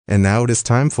And now it is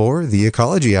time for the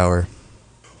Ecology Hour.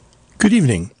 Good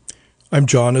evening. I'm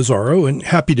John Azaro, and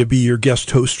happy to be your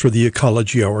guest host for the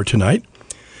Ecology Hour tonight.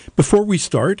 Before we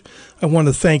start, I want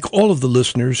to thank all of the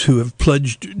listeners who have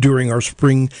pledged during our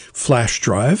spring flash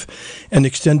drive and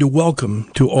extend a welcome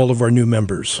to all of our new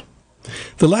members.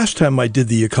 The last time I did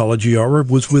the Ecology Hour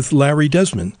was with Larry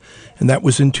Desmond, and that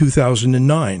was in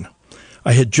 2009.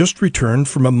 I had just returned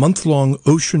from a month-long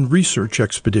ocean research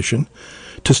expedition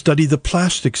to study the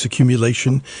plastics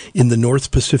accumulation in the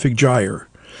North Pacific Gyre.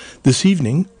 This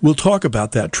evening, we'll talk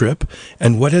about that trip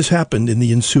and what has happened in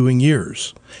the ensuing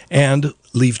years, and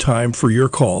leave time for your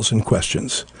calls and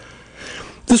questions.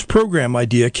 This program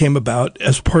idea came about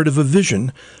as part of a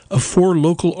vision of 4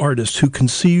 local artists who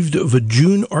conceived of a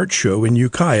June art show in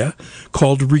Ukiah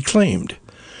called Reclaimed.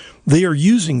 They are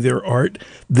using their art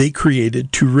they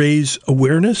created to raise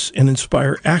awareness and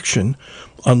inspire action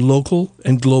on local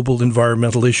and global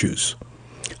environmental issues.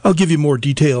 I'll give you more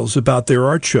details about their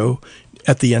art show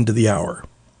at the end of the hour.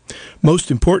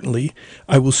 Most importantly,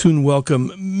 I will soon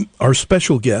welcome our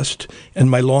special guest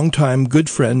and my longtime good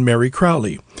friend, Mary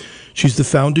Crowley. She's the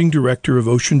founding director of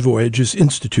Ocean Voyages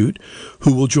Institute,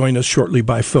 who will join us shortly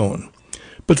by phone.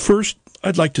 But first,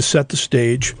 I'd like to set the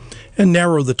stage and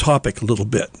narrow the topic a little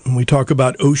bit. When we talk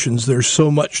about oceans, there's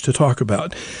so much to talk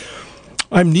about.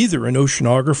 I'm neither an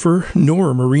oceanographer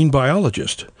nor a marine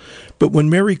biologist, but when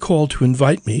Mary called to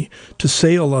invite me to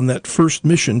sail on that first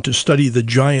mission to study the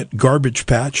giant garbage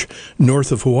patch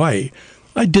north of Hawaii,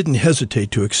 I didn't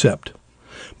hesitate to accept.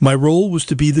 My role was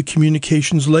to be the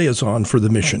communications liaison for the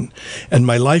mission, and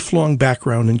my lifelong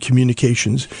background in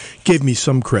communications gave me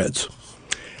some creds.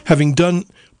 Having done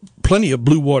plenty of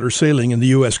blue water sailing in the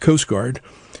U.S. Coast Guard,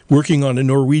 working on a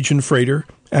Norwegian freighter,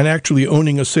 and actually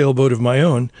owning a sailboat of my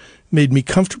own, made me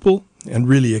comfortable and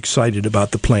really excited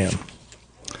about the plan.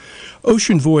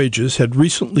 Ocean Voyages had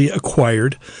recently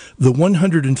acquired the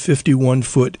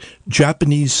 151-foot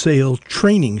Japanese sail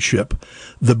training ship,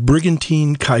 the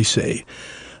Brigantine Kaisei.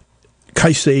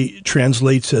 Kaisei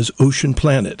translates as Ocean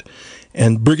Planet,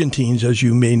 and brigantines, as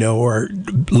you may know, are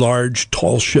large,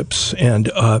 tall ships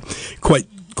and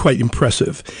quite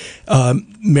impressive.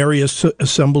 Mary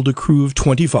assembled a crew of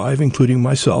 25, including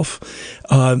myself,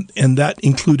 and that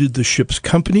included the ship's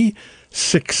company,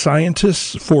 6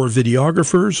 scientists, 4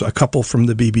 videographers, a couple from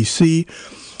the BBC,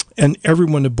 and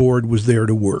everyone aboard was there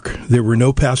to work. There were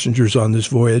no passengers on this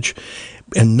voyage,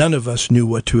 and none of us knew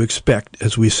what to expect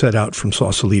as we set out from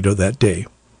Sausalito that day.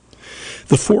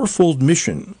 The fourfold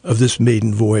mission of this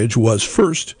maiden voyage was,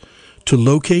 first, to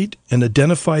locate and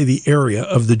identify the area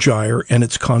of the gyre and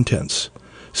its contents.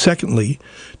 Secondly,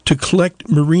 to collect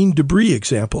marine debris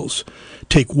examples,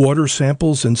 take water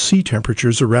samples and sea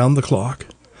temperatures around the clock.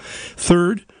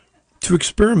 Third, to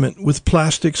experiment with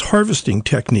plastics harvesting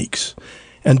techniques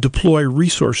and deploy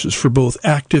resources for both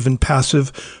active and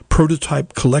passive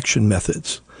prototype collection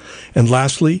methods. And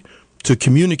lastly, to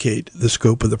communicate the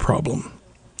scope of the problem.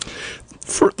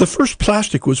 The first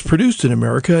plastic was produced in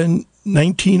America in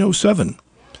 1907.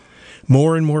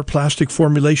 More and more plastic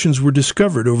formulations were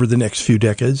discovered over the next few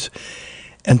decades,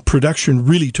 and production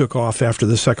really took off after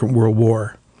the Second World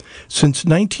War. Since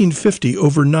 1950,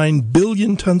 over 9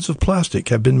 billion tons of plastic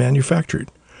have been manufactured.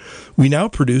 We now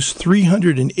produce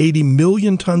 380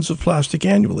 million tons of plastic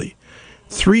annually.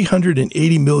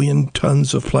 380 million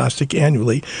tons of plastic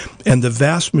annually, and the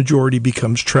vast majority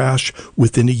becomes trash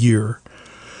within a year.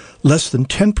 Less than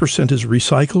 10% is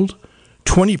recycled,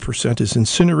 20% is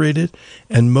incinerated,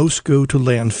 and most go to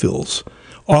landfills,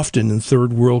 often in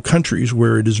third world countries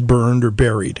where it is burned or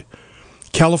buried.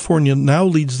 California now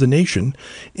leads the nation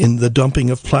in the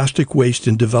dumping of plastic waste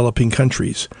in developing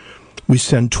countries. We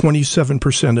send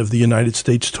 27% of the United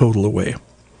States total away.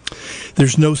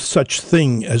 There's no such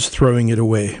thing as throwing it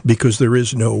away, because there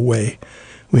is no way.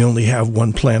 We only have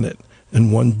one planet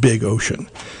and one big ocean.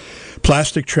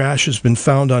 Plastic trash has been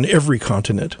found on every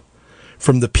continent,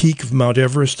 from the peak of Mount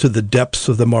Everest to the depths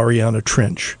of the Mariana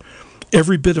Trench.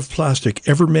 Every bit of plastic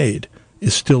ever made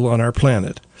is still on our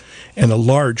planet, and a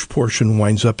large portion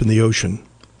winds up in the ocean.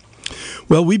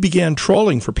 Well, we began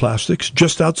trawling for plastics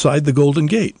just outside the Golden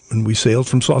Gate when we sailed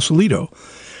from Sausalito,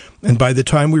 and by the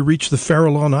time we reached the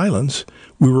Farallon Islands,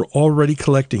 we were already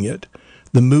collecting it.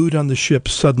 The mood on the ship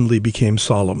suddenly became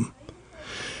solemn.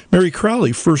 Mary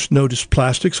Crowley first noticed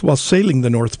plastics while sailing the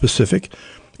North Pacific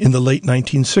in the late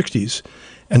 1960s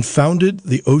and founded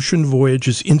the Ocean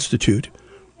Voyages Institute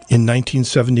in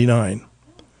 1979.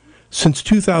 Since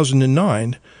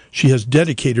 2009, she has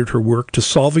dedicated her work to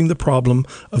solving the problem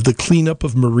of the cleanup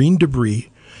of marine debris,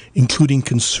 including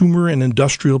consumer and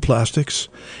industrial plastics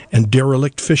and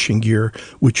derelict fishing gear,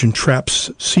 which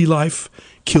entraps sea life,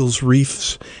 kills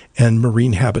reefs and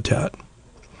marine habitat.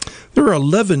 There are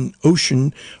 11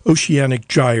 oceanic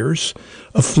gyres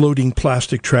of floating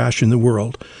plastic trash in the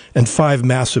world, and 5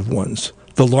 massive ones.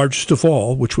 The largest of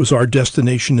all, which was our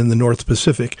destination in the North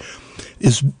Pacific,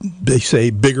 is, they say,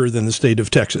 bigger than the state of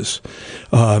Texas.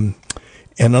 And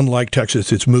unlike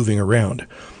Texas, it's moving around.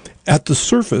 At the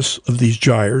surface of these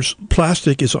gyres,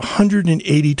 plastic is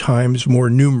 180 times more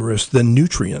numerous than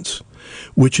nutrients,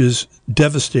 which is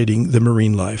devastating the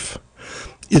marine life.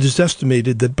 It is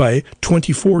estimated that by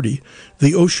 2040,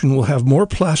 the ocean will have more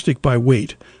plastic by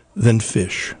weight than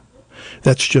fish.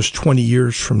 That's just 20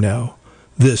 years from now.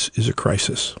 This is a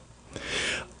crisis.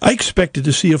 I expected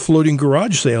to see a floating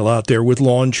garage sale out there with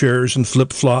lawn chairs and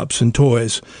flip-flops and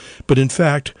toys, but in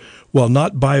fact, while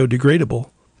not biodegradable,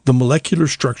 the molecular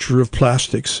structure of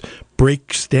plastics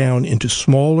breaks down into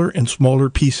smaller and smaller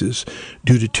pieces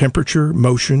due to temperature,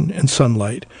 motion, and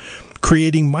sunlight,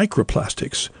 creating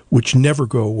microplastics, which never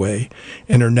go away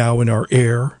and are now in our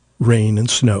air, rain, and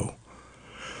snow.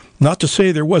 Not to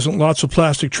say there wasn't lots of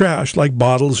plastic trash like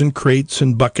bottles and crates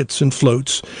and buckets and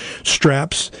floats,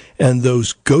 straps, and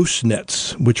those ghost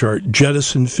nets, which are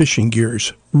jettison fishing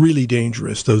gears. Really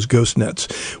dangerous, those ghost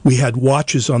nets. We had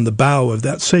watches on the bow of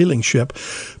that sailing ship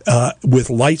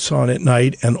with lights on at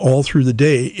night and all through the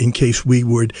day in case we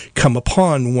would come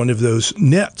upon one of those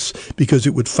nets, because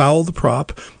it would foul the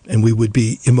prop and we would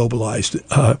be immobilized.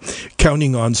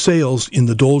 Counting on sails in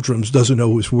the doldrums doesn't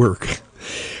always work.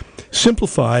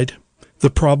 Simplified, the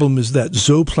problem is that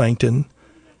zooplankton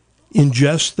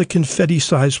ingests the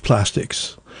confetti-sized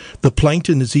plastics. The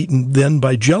plankton is eaten then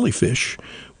by jellyfish,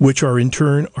 which are in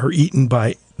turn are eaten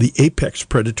by the apex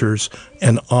predators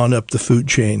and on up the food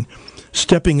chain,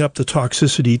 stepping up the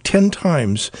toxicity 10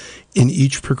 times in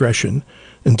each progression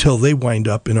until they wind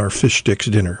up in our fish sticks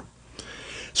dinner.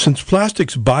 Since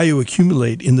plastics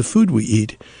bioaccumulate in the food we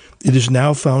eat, it is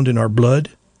now found in our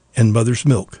blood and mother's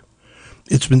milk.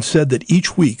 It's been said that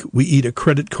each week we eat a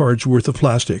credit card's worth of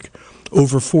plastic,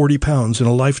 over 40 pounds in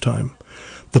a lifetime.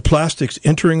 The plastics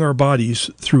entering our bodies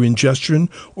through ingestion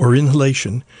or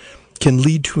inhalation can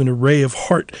lead to an array of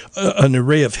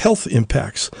health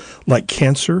impacts like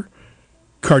cancer,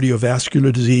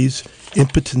 cardiovascular disease,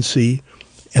 impotency,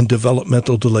 and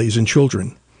developmental delays in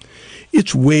children.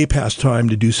 It's way past time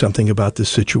to do something about this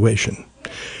situation.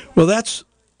 Well, that's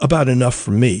about enough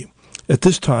from me. At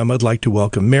this time, I'd like to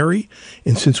welcome Mary,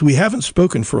 and since we haven't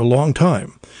spoken for a long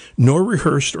time, nor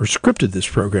rehearsed or scripted this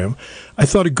program, I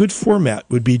thought a good format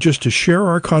would be just to share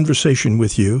our conversation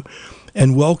with you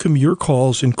and welcome your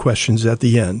calls and questions at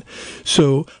the end.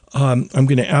 So I'm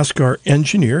going to ask our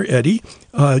engineer, Eddie,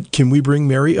 can we bring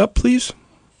Mary up, please?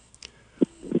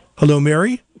 Hello,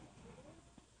 Mary?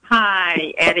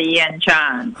 Hi, Eddie and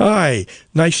John. Hi.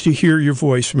 Nice to hear your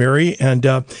voice, Mary. And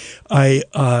I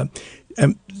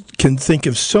can think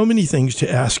of so many things to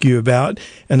ask you about,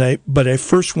 but I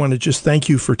first want to just thank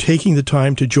you for taking the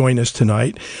time to join us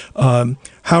tonight.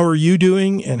 How are you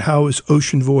doing, and how is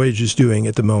Ocean Voyages doing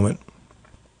at the moment?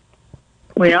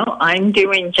 Well, I'm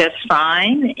doing just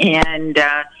fine, and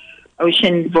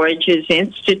Ocean Voyages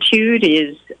Institute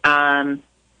is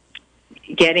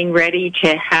getting ready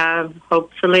to have,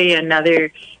 hopefully,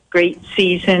 another great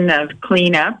season of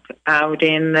cleanup out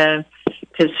in the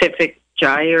Pacific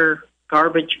Gyre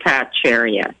garbage patch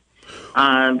area.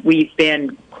 We've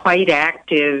been quite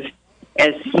active,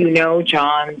 as you know,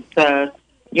 John.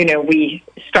 We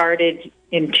started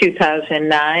in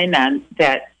 2009 on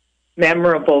that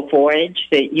memorable voyage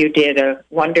that you did a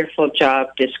wonderful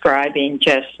job describing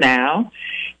just now.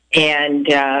 And,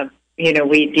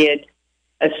 we did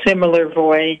a similar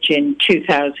voyage in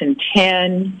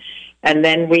 2010, and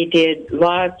then we did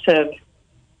lots of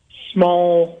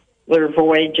smaller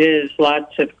voyages,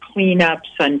 lots of cleanups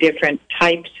on different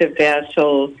types of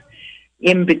vessels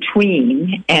in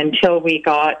between until we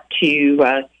got to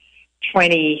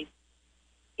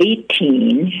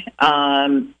 2018.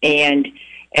 And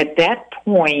at that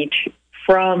point,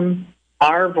 from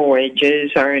our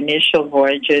voyages, our initial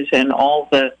voyages, and all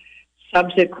the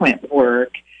subsequent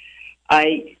work,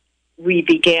 we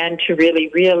began to really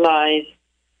realize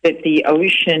that the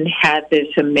ocean had this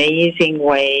amazing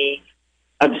way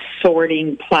of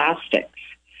sorting plastics.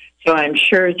 So I'm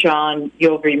sure, John,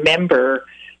 you'll remember,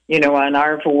 on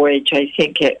our voyage, I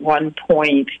think at one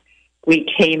point we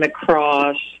came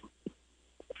across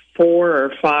 4,000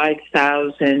 or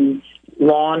 5,000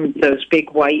 those big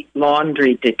white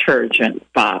laundry detergent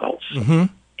bottles. Mm-hmm.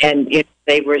 And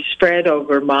they were spread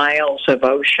over miles of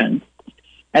ocean.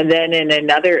 And then in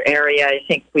another area, I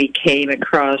think we came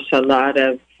across a lot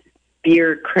of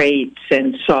beer crates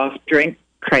and soft drink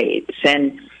crates.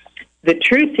 And the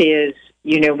truth is,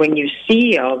 when you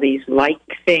see all these like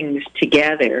things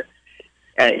together,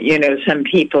 some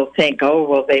people think, oh,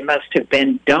 well, they must have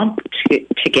been dumped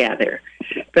together.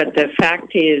 But the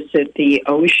fact is that the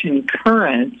ocean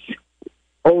currents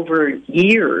over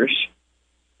years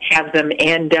have them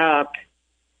end up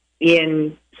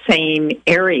in same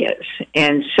areas.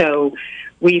 And so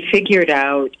we figured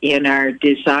out, in our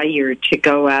desire to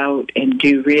go out and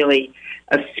do really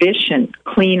efficient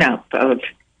cleanup of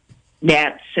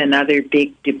nets and other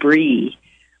big debris,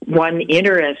 one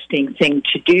interesting thing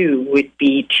to do would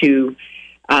be to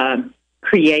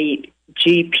create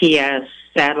GPS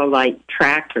satellite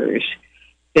trackers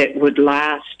that would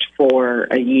last for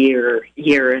a year,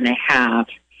 year and a half,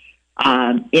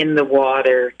 in the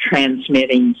water,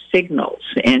 transmitting signals.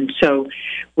 And so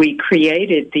we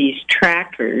created these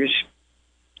trackers,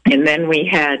 and then we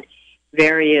had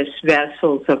various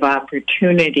vessels of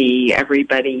opportunity,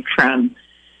 everybody from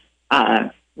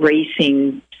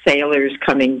racing sailors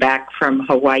coming back from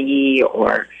Hawaii,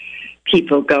 or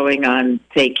people going on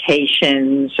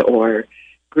vacations, or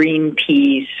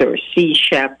Greenpeace or Sea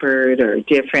Shepherd, or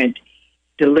different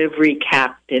delivery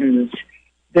captains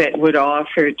that would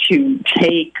offer to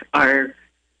take our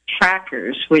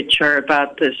trackers, which are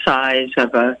about the size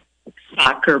of a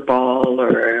soccer ball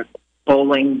or a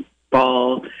bowling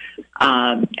ball,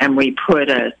 and we put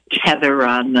a tether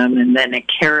on them and then a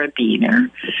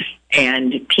carabiner,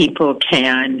 and people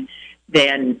can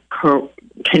then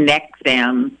connect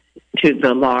them to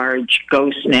the large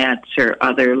ghost nets or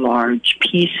other large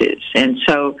pieces. And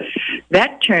so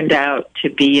that turned out to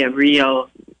be a real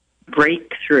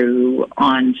breakthrough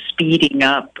on speeding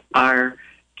up our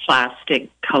plastic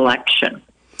collection.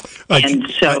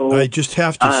 I just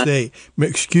have to say,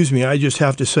 excuse me, I just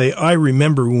have to say, I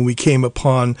remember when we came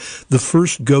upon the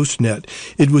first ghost net.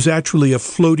 It was actually a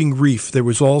floating reef. There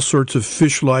was all sorts of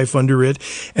fish life under it,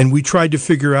 and we tried to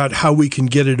figure out how we can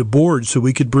get it aboard so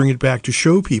we could bring it back to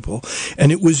show people.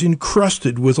 And it was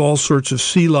encrusted with all sorts of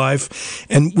sea life,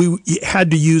 and we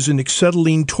had to use an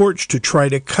acetylene torch to try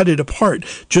to cut it apart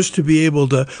just to be able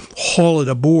to haul it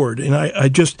aboard. And I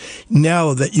just,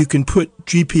 now that you can put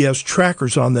GPS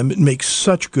trackers on them, it makes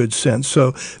such good sense.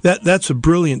 So that's a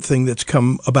brilliant thing that's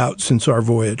come about since our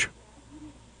voyage.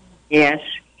 Yes,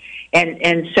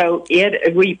 and so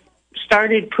we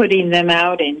started putting them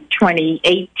out in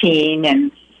 2018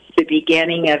 and the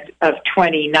beginning of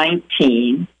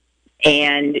 2019,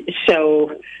 and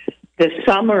so the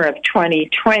summer of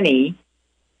 2020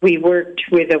 we worked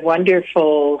with a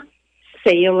wonderful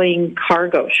sailing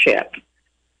cargo ship,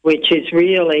 which is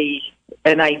really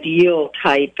an ideal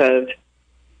type of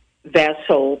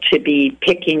vessel to be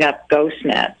picking up ghost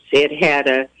nets. It had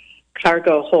a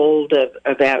cargo hold of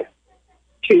about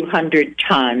 200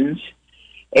 tons.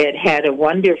 It had a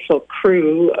wonderful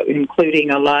crew,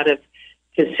 including a lot of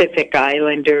Pacific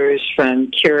Islanders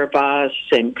from Kiribati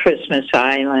and Christmas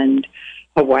Island,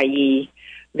 Hawaii,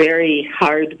 very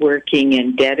hardworking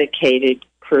and dedicated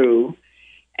crew.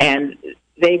 And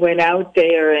they went out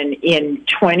there, and in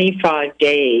 25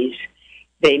 days,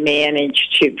 they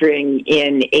managed to bring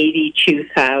in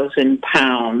 82,000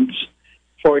 pounds,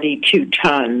 42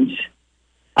 tons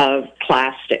of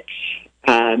plastics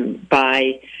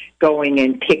by going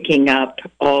and picking up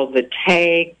all the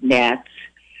tag nets.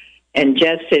 And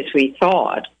just as we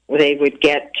thought, they would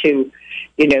get to,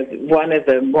 one of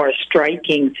the more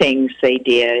striking things they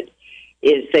did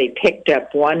is they picked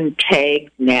up one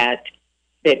tag net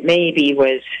that maybe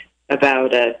was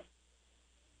about a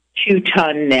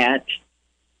 2-ton net,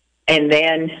 and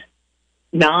then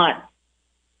not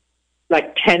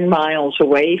like 10 miles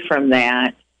away from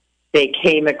that, they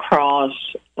came across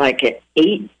like an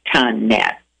 8-ton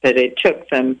net that it took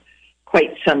them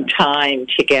quite some time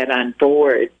to get on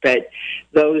board. But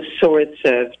those sorts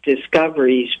of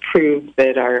discoveries proved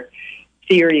that our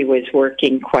theory was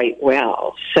working quite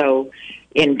well. So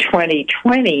in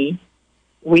 2020,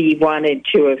 we wanted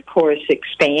to, of course,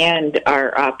 expand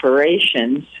our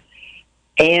operations.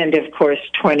 And, of course,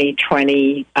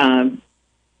 2020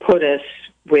 put us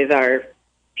with our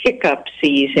pickup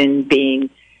season being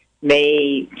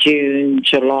May, June,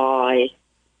 July,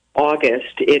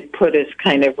 August. It put us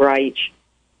kind of right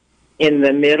in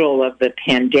the middle of the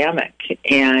pandemic.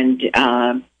 And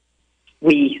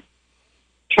we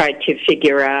tried to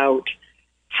figure out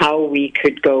how we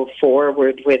could go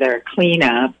forward with our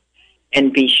cleanup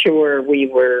and be sure we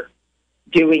were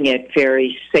doing it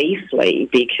very safely,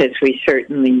 because we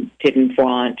certainly didn't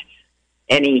want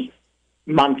any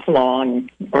month-long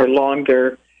or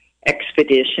longer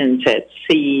expeditions at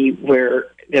sea where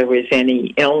there was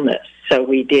any illness. So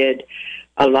we did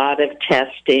a lot of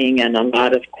testing and a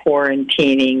lot of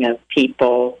quarantining of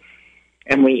people,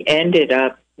 And we ended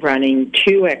up running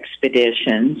 2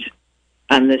 expeditions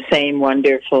on the same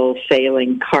wonderful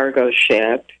sailing cargo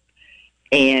ship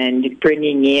and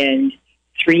bringing in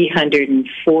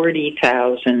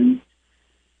 340,000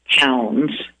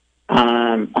 pounds,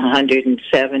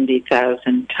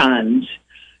 170,000 tons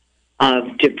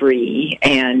of debris.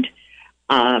 And,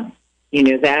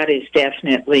 that is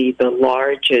definitely the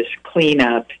largest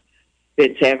cleanup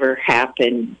that's ever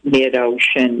happened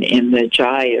mid-ocean in the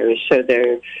gyre. So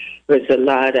there was a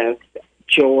lot of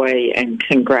joy and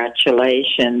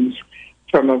congratulations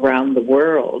from around the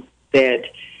world that,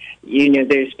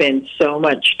 there's been so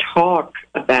much talk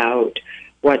about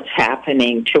what's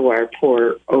happening to our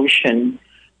poor ocean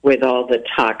with all the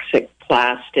toxic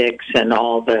plastics and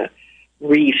all the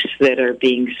reefs that are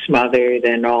being smothered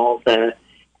and all the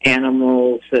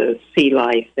animals, the sea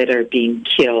life that are being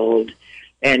killed.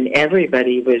 And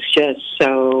everybody was just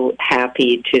so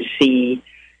happy to see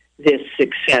this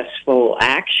successful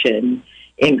action,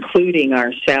 including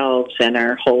ourselves and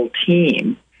our whole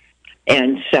team.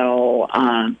 And so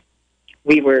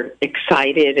we were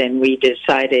excited, and we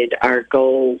decided our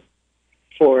goal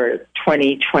for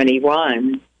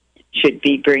 2021 should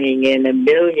be bringing in 1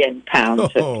 million pounds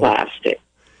of plastic.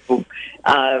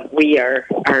 We are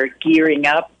gearing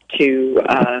up to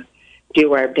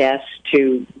do our best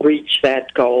to reach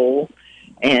that goal,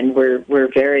 and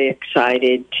we're very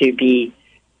excited to be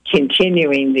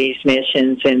continuing these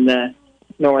missions in the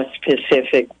North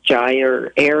Pacific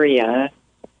Gyre area.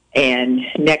 And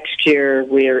next year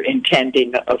we're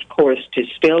intending, of course, to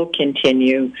still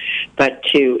continue, but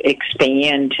to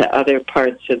expand to other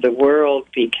parts of the world,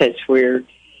 because we're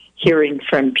hearing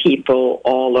from people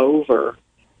all over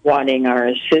wanting our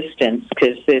assistance,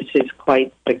 because this is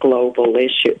quite the global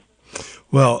issue.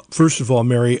 Well, first of all,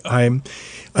 Mary, I'm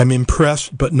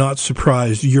impressed but not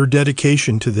surprised. Your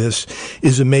dedication to this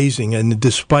is amazing, and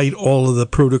despite all of the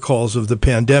protocols of the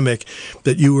pandemic,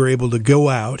 that you were able to go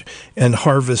out and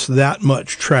harvest that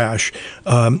much trash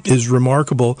is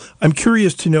remarkable. I'm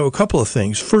curious to know a couple of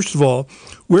things. First of all,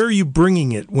 where are you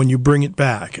bringing it when you bring it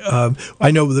back?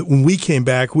 I know that when we came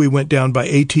back, we went down by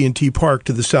AT&T Park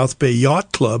to the South Bay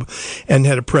Yacht Club and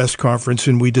had a press conference,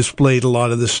 and we displayed a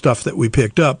lot of the stuff that we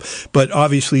picked up. But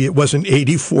obviously, it wasn't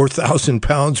 84,000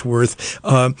 pounds worth.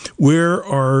 Where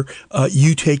are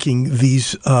you taking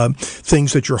these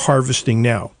things that you're harvesting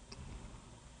now?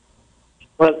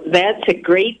 Well, that's a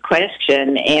great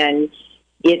question, and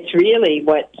it's really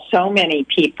what so many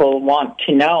people want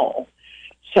to know.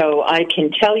 So I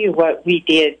can tell you what we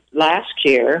did last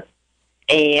year,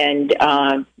 and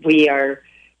we are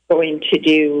going to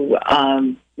do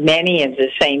many of the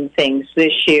same things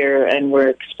this year, and we're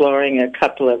exploring a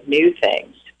couple of new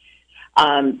things.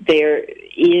 There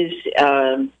is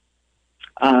a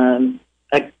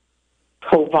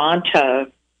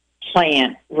Covanta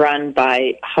plant run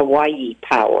by Hawaii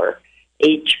Power,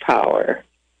 H-Power,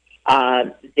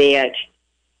 that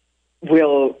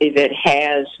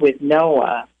has with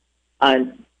NOAA a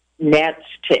Nets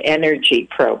to Energy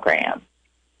program.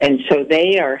 And so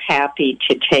they are happy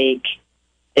to take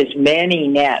as many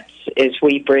nets as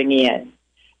we bring in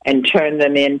and turn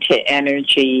them into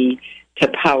energy to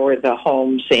power the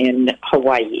homes in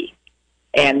Hawaii.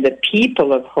 And the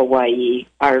people of Hawaii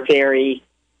are very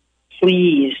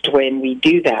pleased when we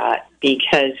do that,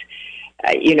 because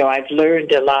I've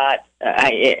learned a lot.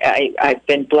 I've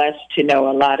been blessed to know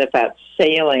a lot about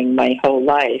sailing my whole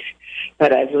life,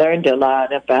 but I've learned a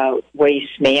lot about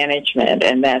waste management,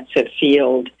 and that's a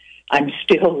field I'm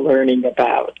still learning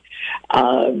about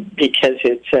because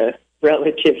it's a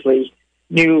relatively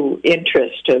new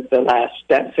interest of the last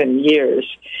dozen years.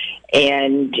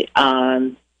 And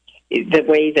the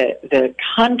way that the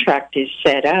contract is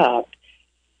set up,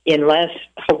 unless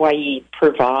Hawaii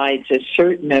provides a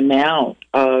certain amount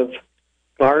of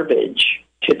garbage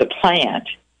to the plant,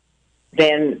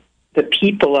 then the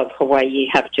people of Hawaii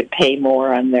have to pay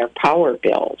more on their power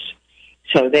bills.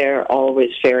 So they're always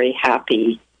very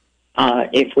happy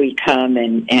if we come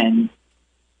and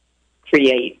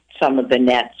create some of the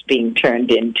nets being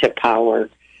turned into power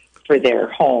for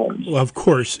their homes. Well, of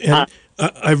course. And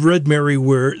I've read, Mary,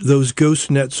 where those ghost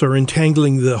nets are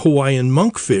entangling the Hawaiian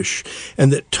monkfish,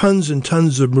 and that tons and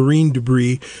tons of marine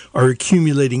debris are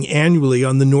accumulating annually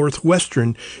on the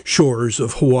northwestern shores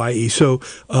of Hawaii. So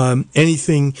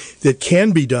anything that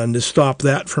can be done to stop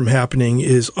that from happening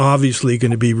is obviously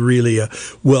going to be really a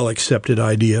well-accepted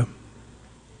idea.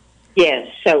 Yes.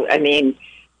 So,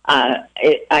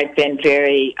 I've been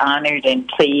very honored and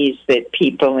pleased that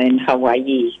people in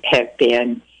Hawaii have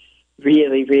been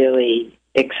really, really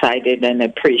excited and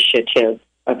appreciative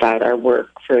about our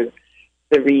work for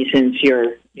the reasons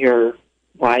you're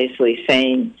wisely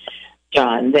saying,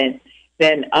 John.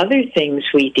 Then other things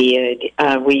we did,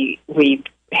 we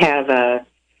have a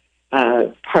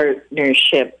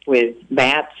partnership with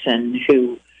Matson,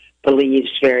 who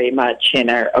believes very much in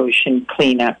our ocean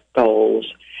cleanup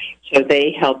goals. So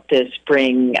they helped us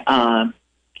bring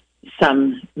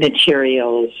some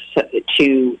materials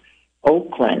to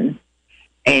Oakland,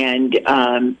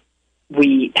 and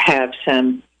we have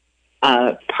some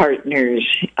partners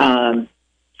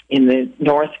in the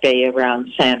North Bay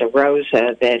around Santa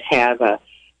Rosa that have a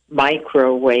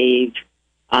microwave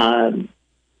process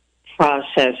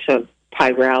of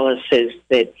pyrolysis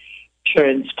that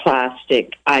turns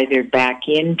plastic either back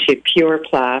into pure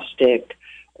plastic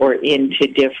or into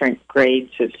different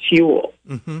grades of fuel.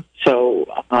 Mm-hmm. So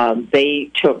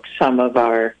they took some of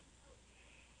our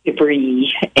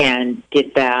debris and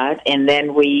did that, and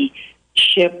then we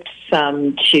shipped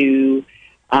some to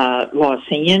Los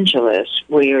Angeles,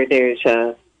 where there's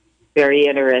a very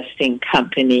interesting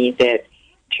company that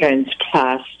turns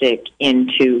plastic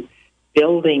into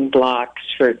building blocks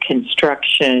for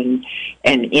construction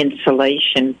and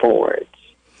insulation boards.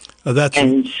 That's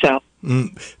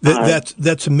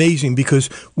amazing, because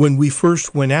when we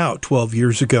first went out 12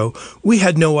 years ago, we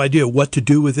had no idea what to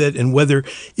do with it and whether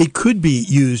it could be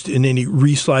used in any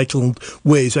recycled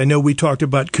ways. I know we talked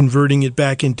about converting it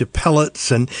back into pellets,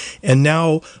 and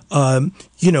now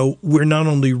we're not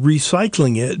only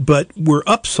recycling it, but we're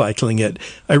upcycling it.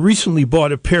 I recently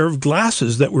bought a pair of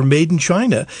glasses that were made in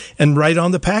China, and right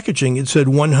on the packaging it said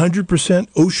 100%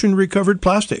 ocean recovered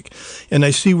plastic. And I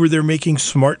see where they're making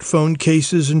smartphone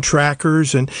cases and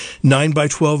trackers and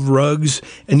 9x12 rugs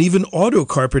and even auto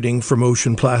carpeting from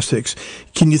ocean plastics.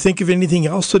 Can you think of anything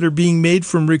else that are being made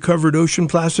from recovered ocean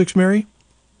plastics, Mary?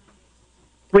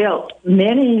 Well,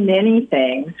 many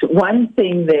things. One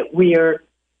thing that we're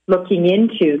looking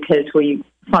into, because we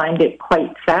find it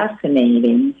quite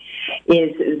fascinating,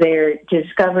 is they're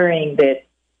discovering that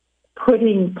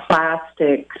putting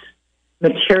plastics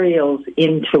materials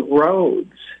into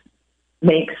roads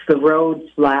makes the roads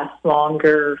last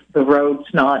longer, the roads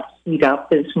not heat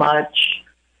up as much.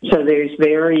 So there's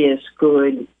various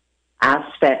good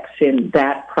aspects in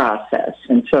that process.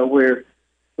 And so we're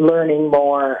learning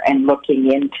more and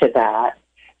looking into that.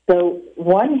 So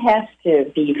one has to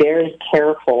be very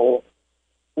careful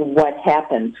what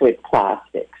happens with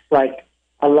plastics. Like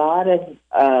a lot of,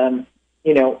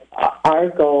 our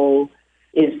goal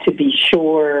is to be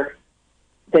sure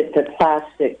that the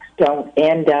plastics don't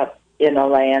end up in a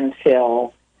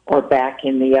landfill or back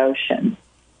in the ocean.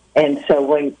 And so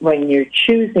when you're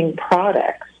choosing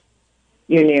products,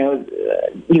 you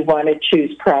want to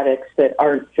choose products that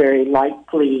aren't very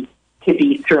likely to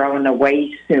be thrown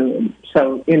away soon.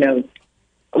 So,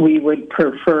 we would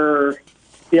prefer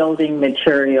building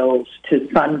materials to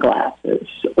sunglasses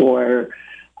or,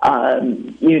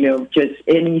 just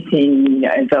anything,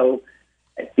 though,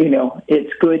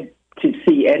 it's good to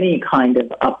see any kind of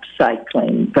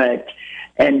upcycling.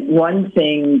 And one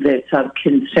thing that's of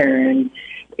concern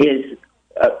is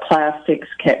plastics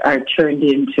are turned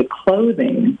into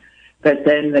clothing, but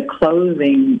then the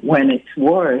clothing, when it's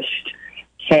washed,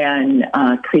 can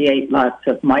create lots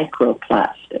of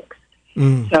microplastics.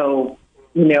 So,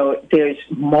 there's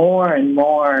more and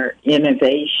more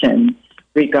innovation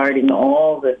regarding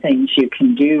all the things you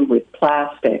can do with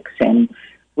plastics, and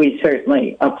we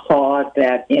certainly applaud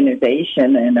that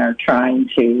innovation and are trying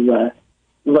to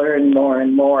learn more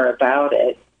and more about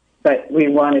it. But we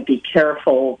want to be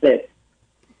careful that,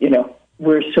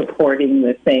 we're supporting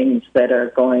the things that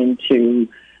are going to,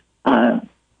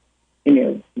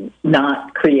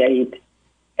 not create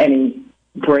any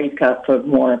breakup of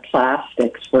more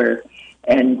plastics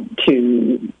and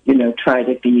to, try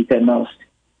to be the most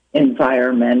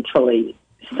environmentally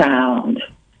sound.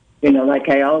 Like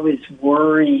I always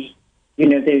worry,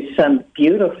 there's some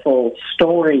beautiful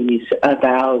stories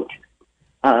about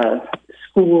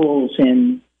schools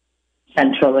in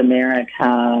Central America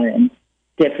and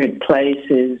different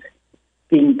places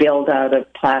being built out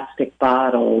of plastic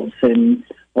bottles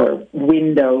or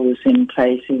windows in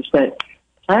places, but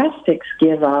plastics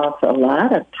give off a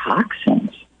lot of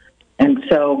toxins. And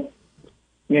so,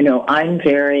 I'm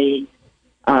very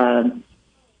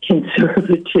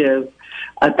conservative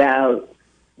about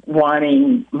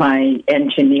wanting my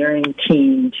engineering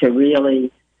team to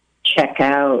really check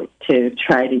out, to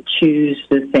try to choose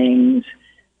the things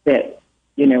that,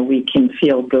 we can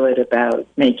feel good about,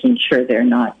 making sure they're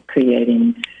not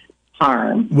creating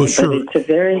harm. Well, sure. But it's a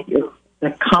very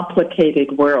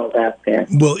complicated world out there.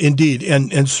 Well, indeed,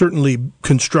 and certainly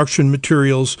construction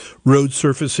materials, road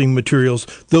surfacing materials,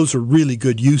 those are really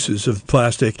good uses of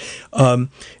plastic.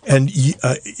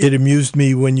 It amused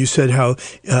me when you said how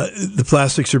the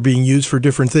plastics are being used for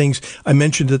different things. I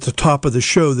mentioned at the top of the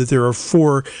show that there are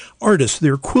 4 artists,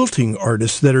 they're quilting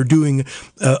artists that are doing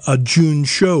a June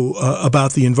show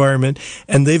about the environment,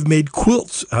 and they've made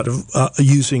quilts out of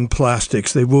using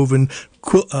plastics. They've woven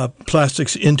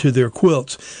plastics into their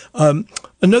quilts.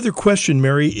 Another question,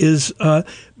 Mary, is I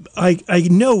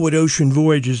know what Ocean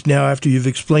Voyages now, after you've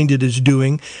explained it, is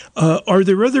doing. Are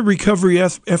there other recovery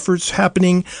efforts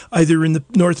happening either in the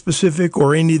North Pacific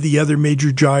or any of the other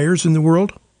major gyres in the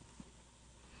world?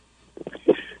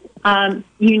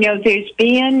 There's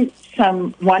been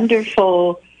some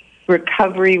wonderful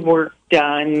recovery work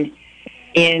done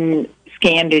in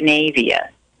Scandinavia.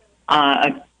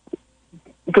 A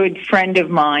good friend of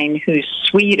mine who's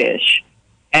Swedish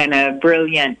and a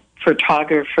brilliant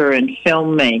photographer and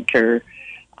filmmaker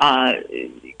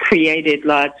created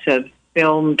lots of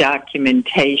film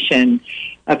documentation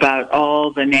about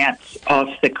all the nets off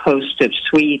the coast of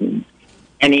Sweden.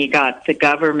 And he got the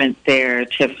government there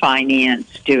to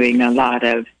finance doing a lot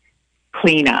of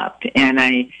cleanup. And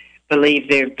I believe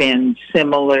there have been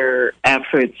similar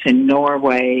efforts in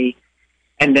Norway,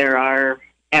 and there are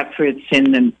efforts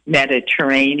in the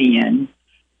Mediterranean,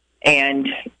 and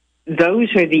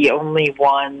those are the only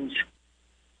ones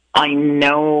I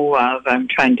know of. I'm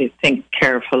trying to think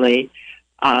carefully.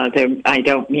 I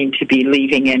don't mean to be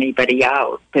leaving anybody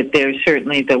out, but they're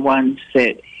certainly the ones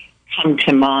that come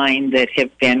to mind that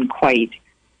have been quite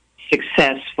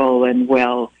successful and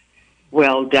well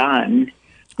done.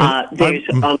 There's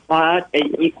a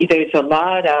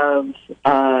lot of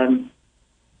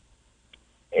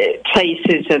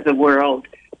places of the world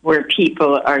where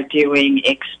people are doing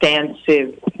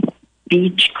extensive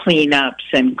beach cleanups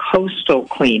and coastal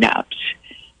cleanups.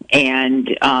 And,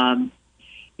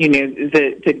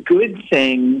 the good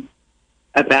thing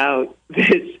about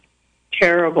this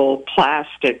terrible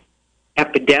plastic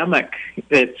epidemic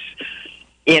that's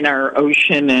in our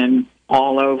ocean and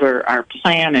all over our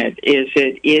planet is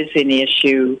it is an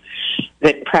issue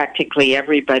that practically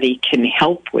everybody can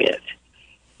help with.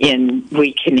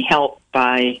 We can help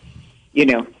by,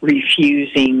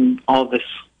 refusing all this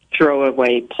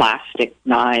throwaway plastic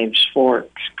knives,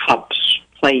 forks, cups,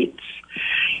 plates,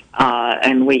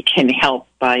 and we can help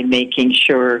by making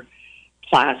sure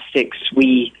plastics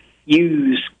we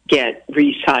use get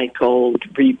recycled,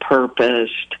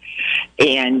 repurposed,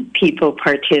 and people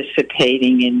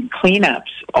participating in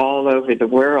cleanups all over the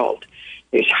world.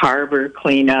 There's harbor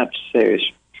cleanups,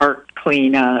 there's park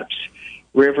cleanups,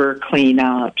 river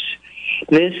cleanups.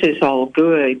 This is all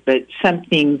good, but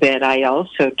something that I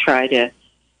also try to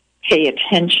pay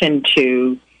attention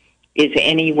to is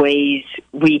any ways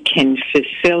we can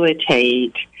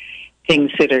facilitate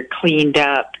things that are cleaned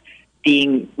up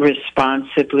being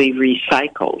responsibly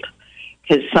recycled.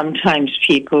 Because sometimes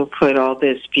people put all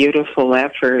this beautiful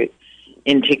effort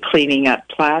into cleaning up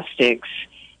plastics,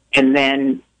 and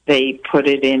then they put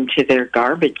it into their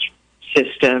garbage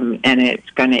system, and it's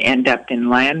going to end up in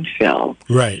landfill.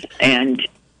 Right. And,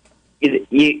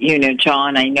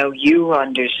 John, I know you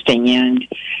understand,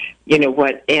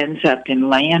 what ends up in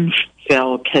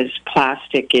landfill, because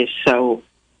plastic is so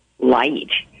light.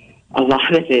 A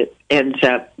lot of it ends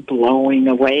up blowing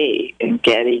away and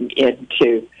getting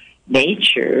into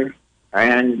nature,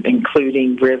 and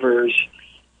including rivers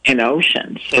and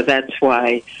oceans. So that's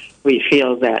why we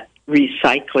feel that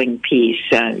recycling piece,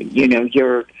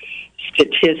 your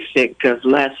statistic of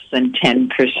less than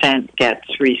 10% gets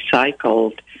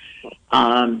recycled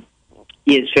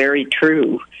is very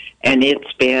true. And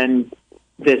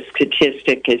the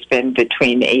statistic has been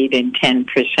between 8 and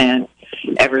 10%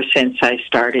 ever since I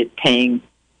started paying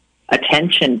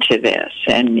attention to this.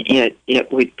 And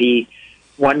it would be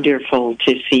wonderful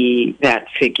to see that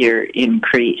figure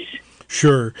increase.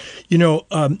 Sure.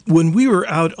 When we were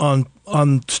out on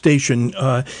station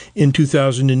in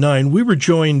 2009, we were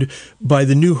joined by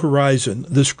the New Horizon,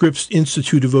 the Scripps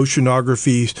Institute of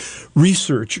Oceanography's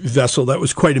research vessel. That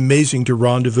was quite amazing to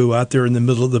rendezvous out there in the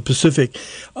middle of the Pacific.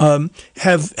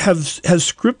 Has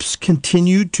Scripps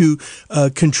continued to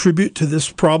contribute to this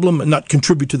problem? Not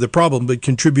contribute to the problem, but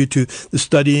contribute to the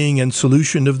studying and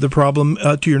solution of the problem,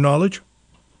 to your knowledge?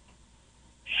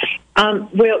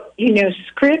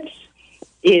 Scripps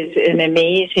is an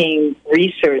amazing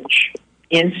research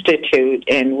institute,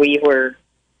 and we were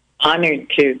honored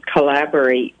to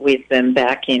collaborate with them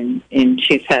back in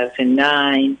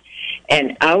 2009.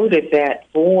 And out of that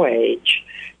voyage,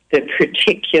 the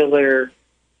particular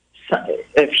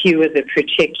a few of the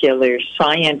particular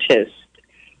scientists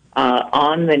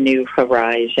on the New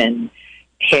Horizon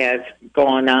have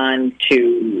gone on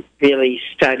to really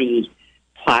study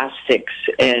plastics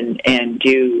and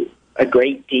do a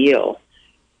great deal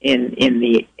in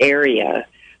the area.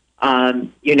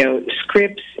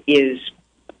 Scripps is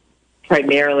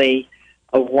primarily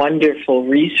a wonderful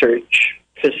research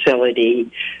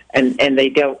facility, and they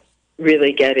don't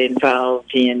really get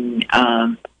involved in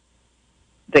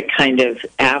the kind of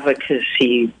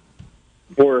advocacy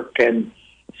work and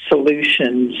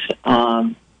solutions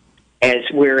as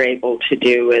we're able to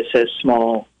do as a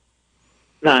small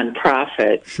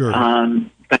nonprofit. Sure.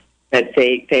 But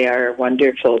they are a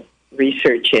wonderful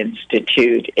research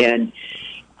institute, and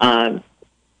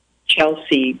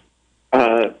Chelsea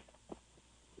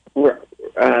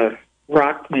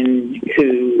Rockman,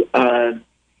 who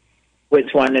was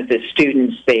one of the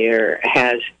students there,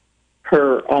 has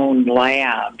her own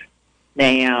lab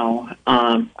now.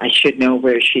 I should know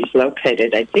where she's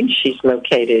located. I think she's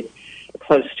located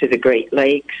close to the Great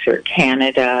Lakes or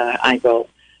Canada. I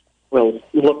will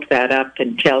look that up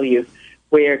and tell you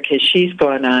where, because she's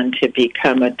gone on to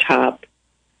become a top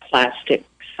plastic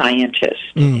scientist.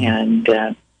 And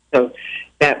so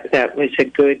that was a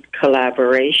good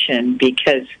collaboration,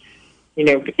 because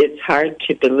it's hard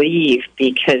to believe,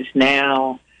 because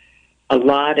now a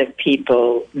lot of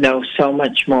people know so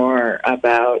much more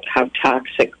about how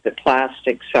toxic the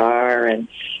plastics are and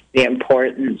the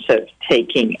importance of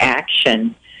taking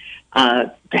action.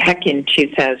 Back in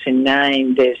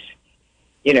 2009, this,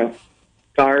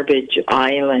 garbage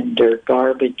island or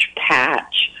garbage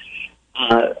patch,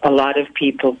 a lot of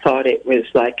people thought it was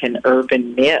like an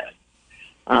urban myth.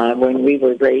 When we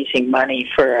were raising money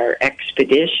for our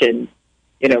expedition,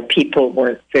 people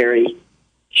weren't very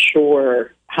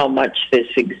sure how much this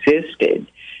existed.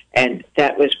 And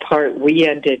that was we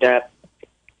ended up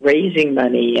raising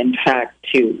money, in fact,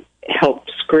 to help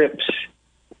Scripps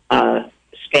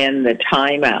spend the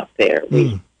time out there.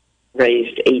 We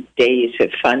raised 8 days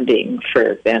of funding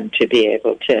for them to be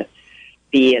able to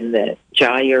be in the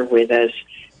gyre with us,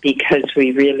 because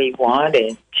we really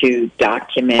wanted to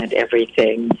document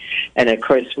everything. And, of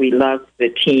course, we loved the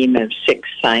team of 6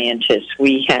 scientists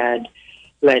we had,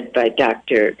 led by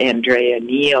Dr. Andrea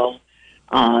Neal,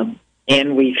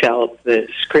 and we felt the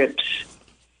Scripps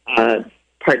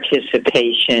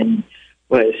participation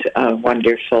was a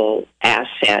wonderful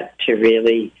asset to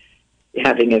really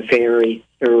having a very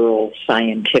thorough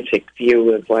scientific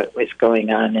view of what was going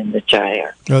on in the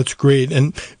gyre. That's great.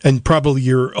 And probably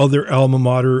your other alma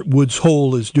mater, Woods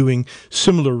Hole, is doing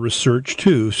similar research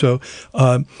too. So,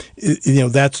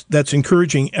 that's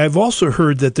encouraging. I've also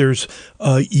heard that there's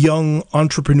a young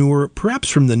entrepreneur, perhaps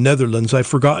from the Netherlands, I've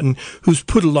forgotten, who's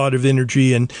put a lot of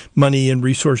energy and money and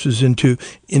resources into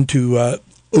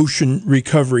ocean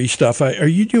recovery stuff. Are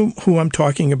you who I'm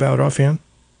talking about offhand?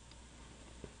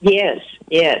 Yes,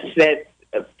 that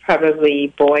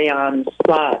probably Boyan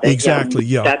Slot. Exactly,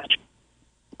 yeah. Dutch,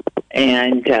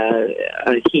 and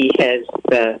he has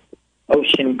the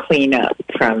ocean cleanup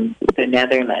from the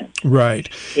Netherlands. Right.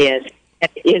 Yes,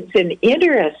 it's an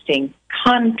interesting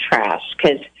contrast,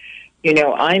 because,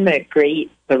 I'm a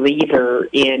great believer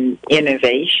in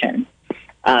innovation.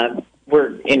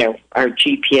 We're, our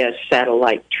GPS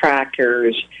satellite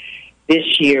trackers.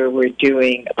 This year we're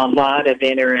doing a lot of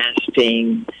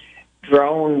interesting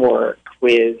drone work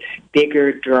with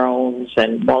bigger drones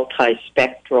and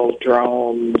multispectral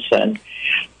drones. And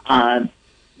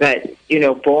but,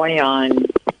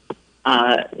 Boyan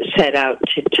set out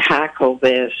to tackle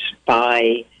this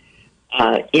by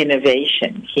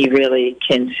innovation. He really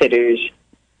considers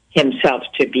himself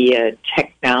to be a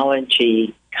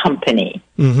technology company.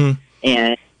 Mm-hmm.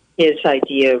 And his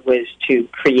idea was to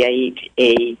create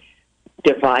a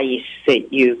device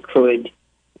that you could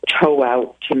tow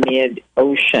out to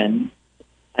mid-ocean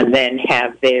and then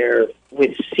have there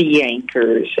with sea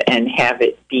anchors and have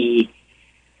it be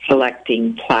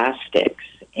collecting plastics.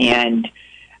 And,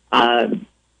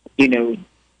 to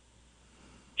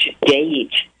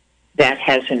date, that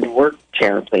hasn't worked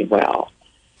terribly well.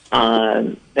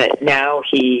 But now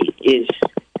he is,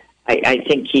 I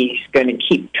think he's going to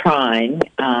keep trying,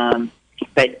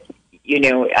 but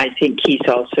I think he's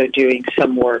also doing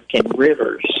some work in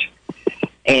rivers.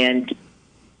 And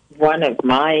one of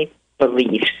my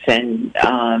beliefs is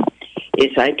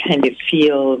I kind of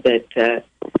feel that the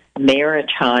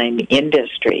maritime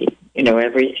industry,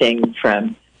 everything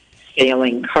from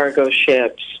sailing cargo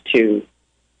ships to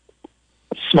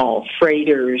small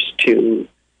freighters to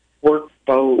work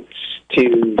boats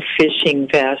to fishing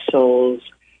vessels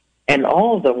and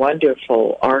all the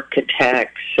wonderful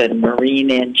architects and marine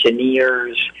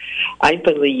engineers. I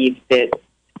believe that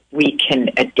we can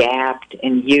adapt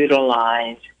and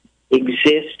utilize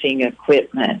existing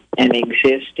equipment and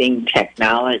existing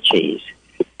technologies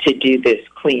to do this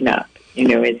cleanup.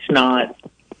 It's not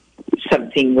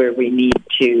something where we need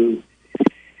to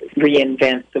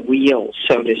reinvent the wheel,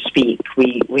 so to speak.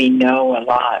 We know a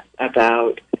lot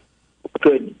about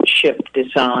good ship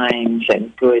designs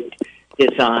and good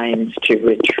designs to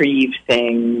retrieve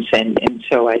things, and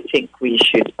so I think we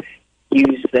should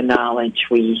use the knowledge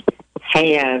we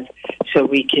have so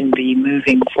we can be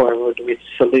moving forward with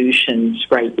solutions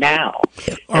right now.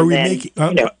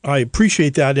 I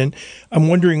appreciate that, and I'm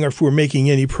wondering if we're making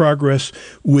any progress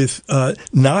with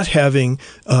not having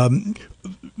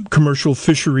commercial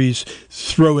fisheries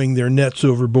throwing their nets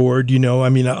overboard.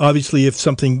 Obviously if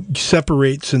something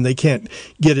separates and they can't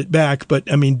get it back, but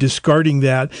discarding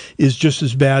that is just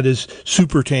as bad as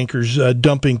super tankers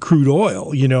dumping crude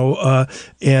oil,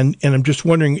 and I'm just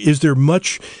wondering, is there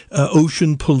much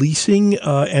ocean policing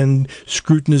and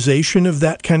scrutinization of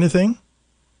that kind of thing?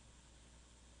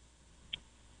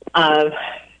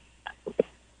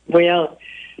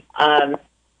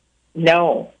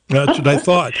 No. That's what I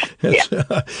thought.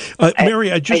 Mary,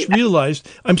 I just realized,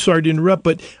 I'm sorry to interrupt,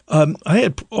 but I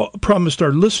had promised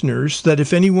our listeners that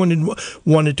if anyone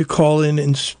wanted to call in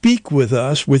and speak with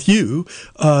us, with you,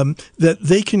 that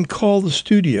they can call the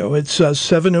studio. It's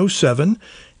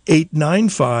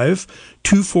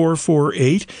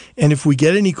 707-895-2448. And if we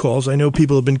get any calls, I know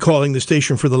people have been calling the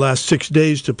station for the last 6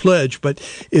 days to pledge, but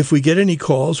if we get any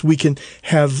calls, we can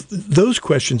have those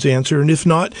questions answered. And if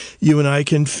not, you and I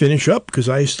can finish up, because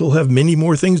I still have many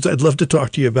more things I'd love to talk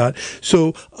to you about.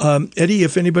 So, Eddie,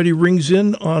 if anybody rings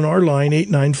in on our line,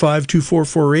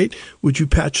 895-2448, would you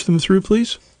patch them through,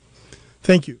 please?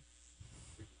 Thank you.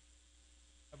 I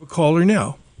have a caller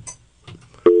now.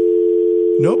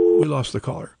 Nope, we lost the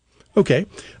caller. Okay.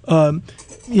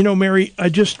 Mary,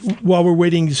 while we're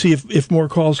waiting to see if more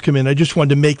calls come in, I just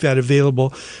wanted to make that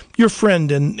available. Your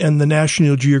friend and the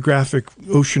National Geographic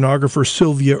oceanographer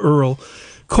Sylvia Earle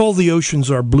called the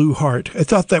oceans our blue heart. I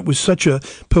thought that was such a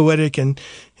poetic and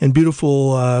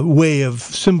beautiful way of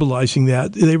symbolizing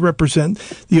that.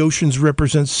 The oceans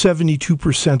represent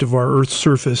 72% of our Earth's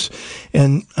surface,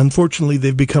 and unfortunately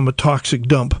they've become a toxic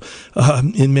dump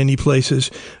in many places.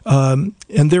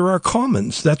 And there are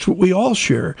commons. That's what we all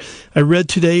share. I read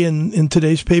today in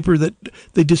today's paper that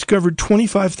they discovered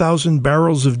 25,000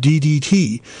 barrels of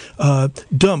DDT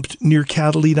dumped near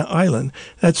Catalina Island.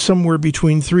 That's somewhere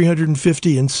between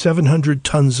 350 and 700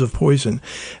 tons of poison.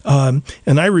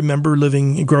 And I remember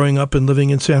growing up and living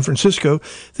in San Francisco,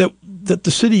 that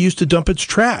the city used to dump its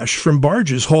trash from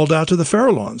barges hauled out to the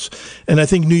Farallones. And I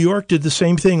think New York did the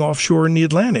same thing offshore in the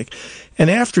Atlantic. And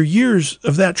after years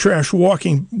of that trash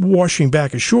washing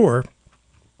back ashore,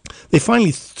 they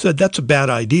finally said that's a bad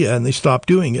idea, and they stopped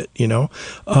doing it.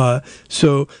 I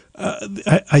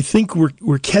think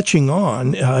we're catching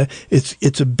on.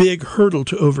 It's a big hurdle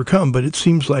to overcome, but it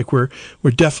seems like we're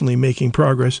definitely making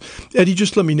progress. Eddie,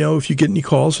 just let me know if you get any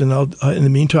calls, and I'll. In the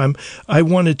meantime, I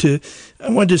wanted to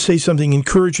say something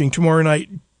encouraging. Tomorrow night,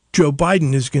 Joe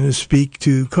Biden is going to speak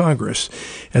to Congress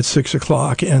at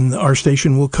 6:00, and our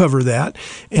station will cover that.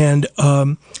 And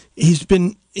he's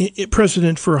been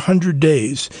president for 100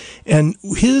 days, and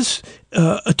his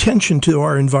attention to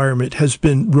our environment has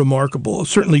been remarkable,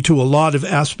 certainly to a lot of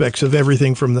aspects of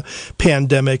everything from the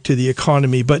pandemic to the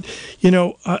economy. But,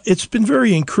 it's been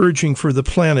very encouraging for the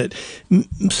planet.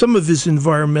 Some of his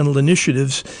environmental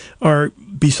initiatives are,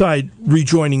 beside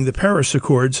rejoining the Paris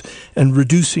Accords and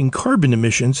reducing carbon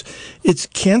emissions, it's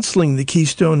canceling the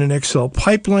Keystone and XL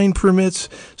pipeline permits,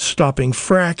 stopping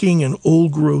fracking and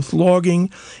old-growth logging,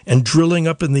 and drilling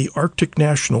up in the Arctic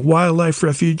National Wildlife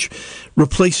Refuge,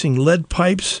 replacing lead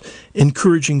pipes,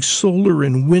 encouraging solar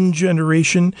and wind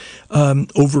generation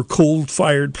over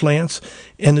coal-fired plants,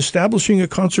 and establishing a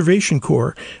conservation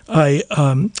corps. I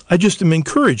just am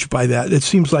encouraged by that. It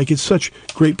seems like it's such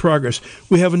great progress.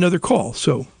 We have another call.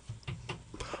 So,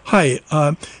 hi,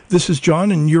 this is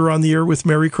John, and you're on the air with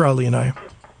Mary Crowley and I.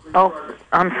 Oh,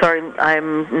 I'm sorry.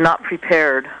 I'm not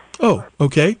prepared. Oh,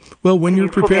 okay. Well, when you're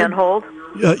prepared, put me on hold.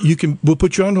 We'll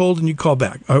put you on hold, and you call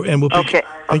back, and we'll. Okay.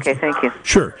 Thank you.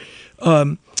 Sure.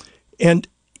 And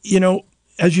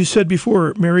as you said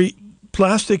before, Mary,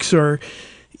 plastics are,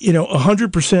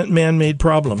 100% man-made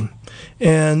problem,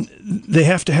 and they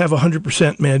have to have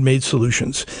 100% man-made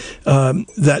solutions.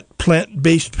 That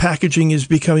plant-based packaging is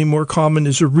becoming more common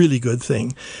is a really good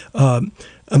thing.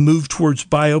 A move towards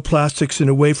bioplastics and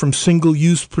away from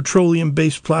single-use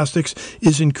petroleum-based plastics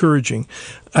is encouraging.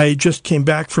 I just came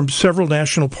back from several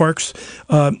national parks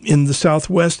in the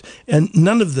Southwest, and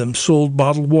none of them sold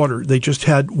bottled water. They just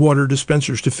had water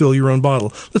dispensers to fill your own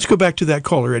bottle. Let's go back to that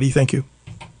caller, Eddie. Thank you.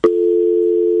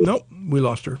 Nope, we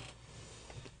lost her.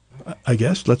 I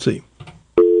guess. Let's see.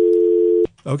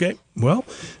 Okay, well,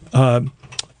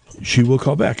 she will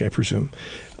call back, I presume.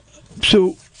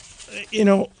 So,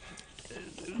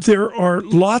 there are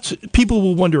people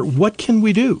will wonder, what can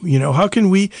we do? How can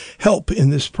we help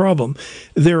in this problem?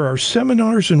 There are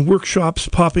seminars and workshops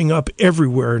popping up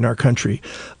everywhere in our country.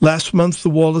 Last month,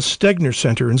 the Wallace Stegner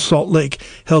Center in Salt Lake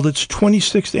held its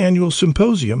 26th annual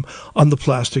symposium on the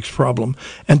plastics problem.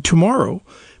 And tomorrow,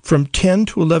 from 10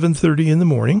 to 11:30 in the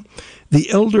morning,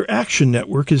 the Elder Action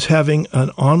Network is having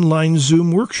an online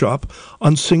Zoom workshop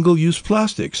on single-use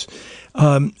plastics.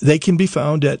 They can be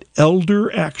found at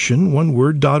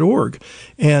elderaction.org.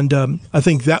 And I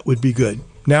think that would be good.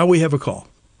 Now we have a call.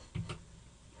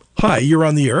 Hi, you're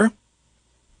on the air.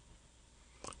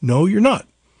 No, you're not.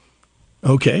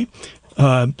 Okay.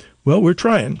 Well, we're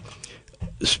trying.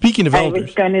 Speaking of elders. I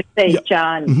was going to say, yeah.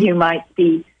 John, you might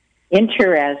be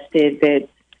interested that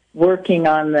working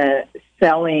on the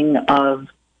selling of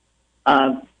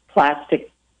plastic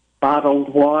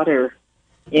bottled water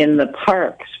in the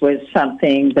parks was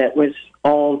something that was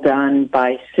all done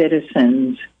by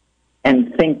citizens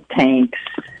and think tanks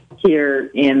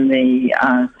here in the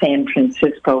San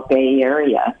Francisco Bay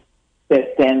Area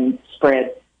that then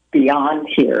spread beyond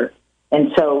here.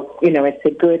 And so, it's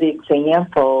a good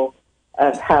example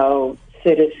of how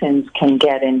citizens can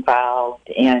get involved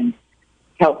and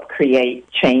help create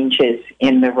changes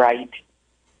in the right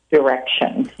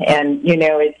direction. And,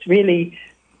 it's really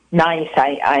nice.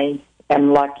 I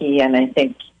am lucky, and I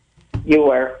think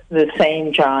you are the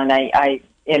same, John. I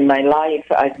in my life,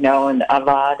 I've known a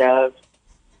lot of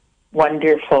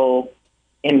wonderful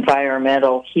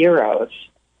environmental heroes,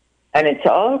 and it's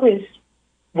always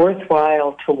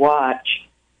worthwhile to watch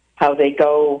how they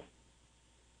go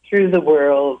through the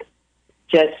world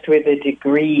just with a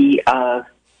degree of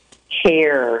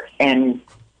care and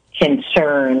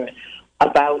concern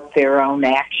about their own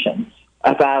actions,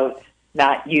 about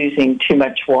not using too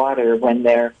much water when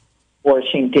they're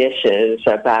washing dishes,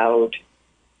 about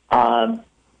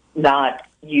not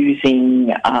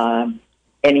using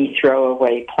any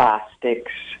throwaway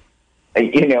plastics,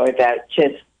 that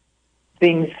just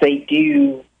things they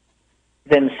do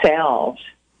themselves.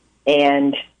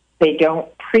 And they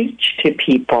don't preach to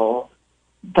people,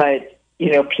 but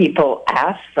people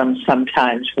ask them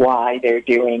sometimes why they're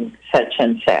doing such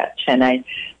and such. And I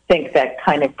think that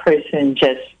kind of person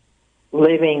just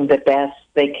living the best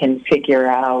they can figure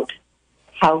out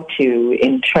how to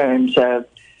in terms of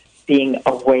being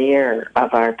aware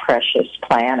of our precious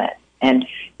planet. And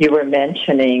you were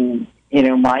mentioning,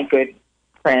 my good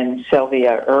friend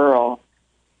Sylvia Earle,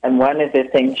 and one of the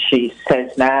things she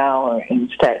says now,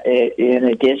 in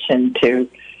addition to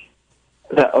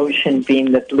the ocean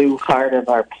being the blue heart of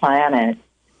our planet,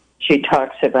 she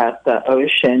talks about the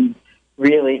ocean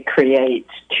really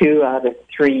creates 2 out of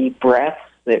 3 breaths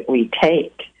that we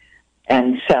take.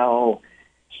 And so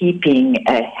keeping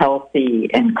a healthy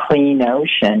and clean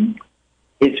ocean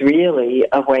is really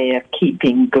a way of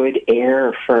keeping good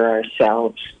air for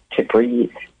ourselves to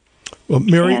breathe. Well,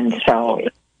 Mary, and so,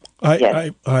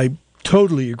 yes. I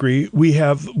totally agree. We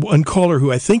have one caller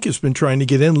who I think has been trying to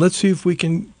get in. Let's see if we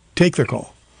can take their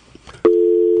call.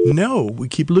 No, we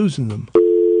keep losing them.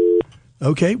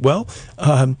 Okay, well,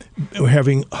 we're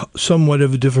having somewhat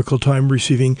of a difficult time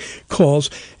receiving calls.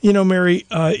 Mary,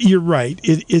 you're right.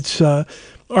 It's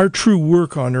our true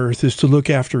work on Earth is to look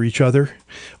after each other,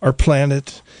 our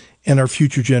planet, and our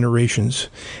future generations.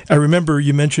 I remember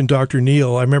you mentioned Dr.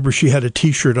 Neal. I remember she had a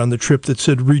T-shirt on the trip that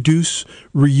said, reduce,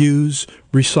 reuse,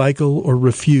 recycle, or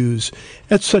refuse.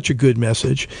 That's such a good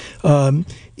message.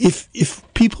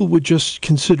 If people would just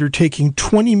consider taking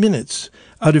 20 minutes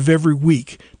out of every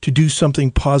week to do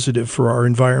something positive for our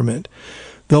environment,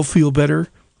 they'll feel better,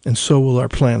 and so will our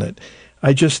planet.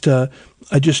 I just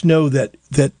know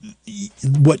that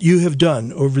what you have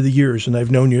done over the years, and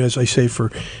I've known you, as I say, for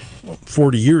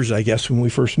 40 years, I guess, when we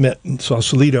first met in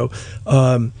Sausalito,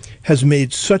 has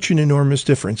made such an enormous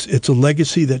difference. It's a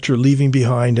legacy that you're leaving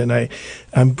behind, and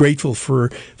I'm grateful for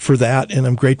that, and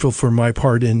I'm grateful for my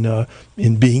part in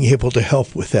being able to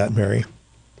help with that, Mary.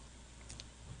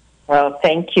 Well,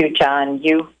 thank you, John.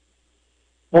 You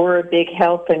were a big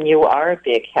help, and you are a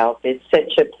big help. It's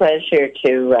such a pleasure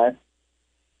to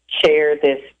share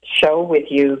this show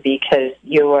with you because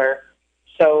you are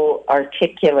so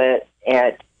articulate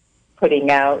at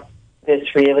putting out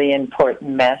this really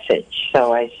important message.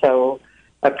 So I so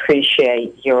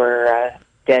appreciate your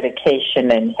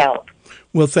dedication and help.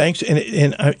 Well, thanks.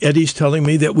 And Eddie's telling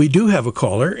me that we do have a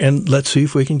caller, and let's see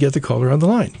if we can get the caller on the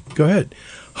line. Go ahead.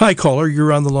 Hi, caller.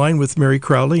 You're on the line with Mary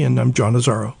Crowley, and I'm John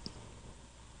Azzaro.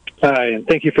 Hi, and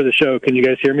thank you for the show. Can you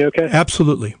guys hear me okay?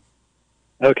 Absolutely.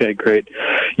 Okay, great.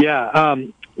 Yeah,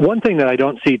 one thing that I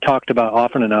don't see talked about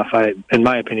often enough, in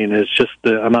my opinion, is just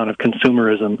the amount of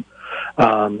consumerism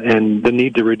and the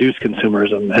need to reduce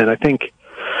consumerism. And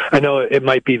I know it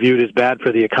might be viewed as bad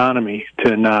for the economy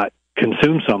to not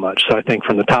consume so much. So I think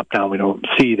from the top down, we don't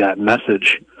see that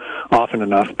message often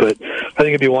enough. But I think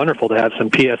it'd be wonderful to have some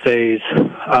PSAs,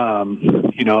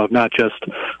 of not just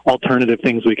alternative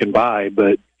things we can buy,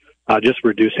 but just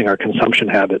reducing our consumption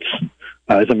habits.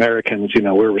 As Americans,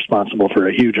 we're responsible for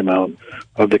a huge amount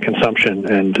of the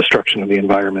consumption and destruction of the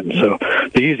environment. So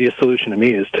the easiest solution to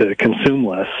me is to consume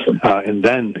less and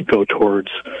then go towards,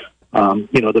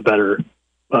 the better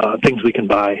things we can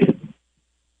buy.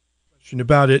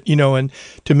 About it, and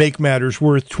to make matters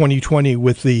worse, 2020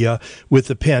 with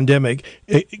the pandemic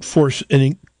forced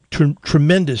an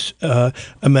tremendous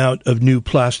amount of new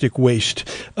plastic waste,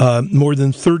 more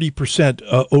than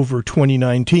 30% over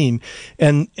 2019,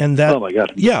 and that. Oh my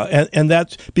God! Yeah, and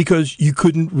that's because you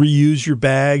couldn't reuse your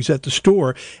bags at the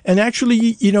store, and actually,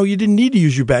 you didn't need to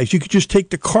use your bags. You could just take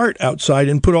the cart outside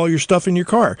and put all your stuff in your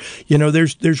car.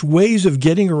 There's ways of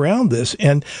getting around this,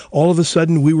 and all of a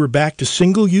sudden we were back to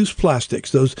single-use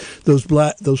plastics, those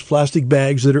plastic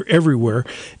bags that are everywhere,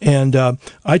 and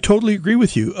I totally agree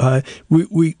with you.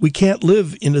 We can't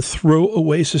live in a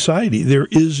throwaway society. There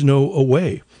is no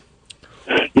way.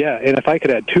 Yeah, and if I could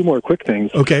add two more quick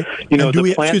things. Okay.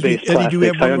 The plant-based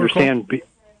plastics, I understand.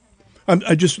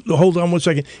 I just, hold on one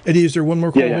second. Eddie, is there one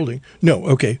more call holding? No,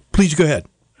 okay. Please go ahead.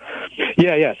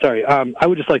 Yeah, sorry. I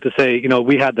would just like to say,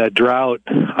 we had that drought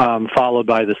followed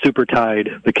by the super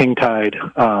tide, the king tide,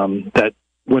 that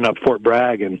went up Fort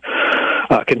Bragg and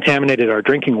contaminated our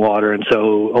drinking water, and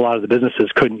so a lot of the businesses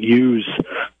couldn't use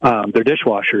their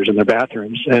dishwashers in their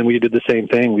bathrooms. And we did the same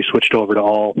thing. We switched over to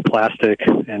all plastic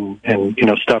and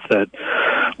stuff that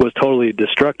was totally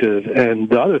destructive. And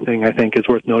the other thing I think is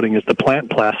worth noting is the plant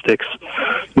plastics.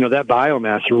 That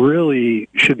biomass really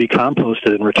should be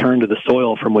composted and returned to the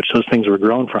soil from which those things were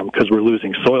grown from, because we're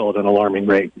losing soil at an alarming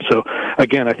rate. So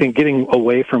again, I think getting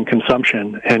away from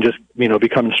consumption and just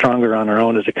becoming stronger on our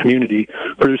own as a community,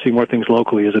 producing more things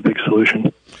locally is a big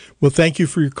solution. Well, thank you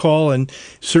for your call, and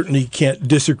certainly can't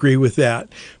disagree with that.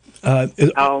 I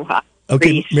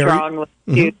agree strongly.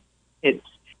 Mm-hmm.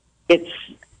 It's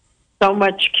so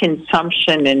much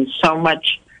consumption and so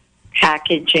much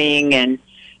packaging, and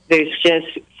there's just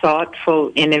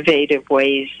thoughtful, innovative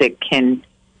ways that can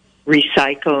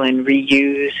recycle and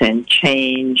reuse and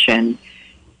change, and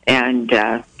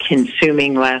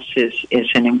consuming less is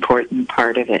an important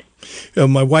part of it.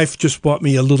 My wife just bought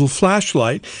me a little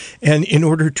flashlight, and in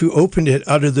order to open it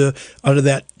out of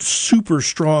that super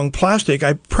strong plastic,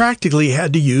 I practically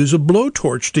had to use a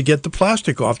blowtorch to get the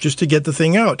plastic off, just to get the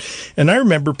thing out. And I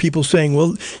remember people saying,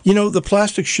 well, the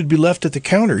plastic should be left at the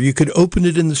counter. You could open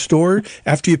it in the store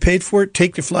after you paid for it,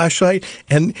 take the flashlight,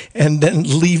 and then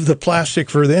leave the plastic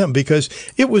for them, because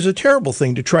it was a terrible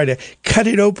thing to try to cut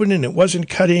it open, and it wasn't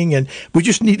cutting, and we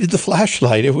just needed the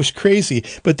flashlight. It was crazy,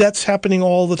 but that's happening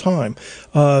all the time.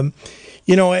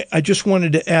 I just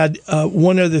wanted to add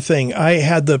one other thing. I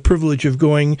had the privilege of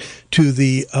going to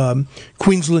the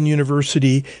Queensland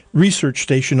University research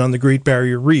station on the Great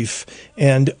Barrier Reef,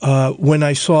 and when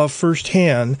I saw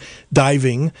firsthand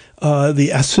diving, the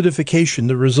acidification,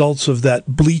 the results of that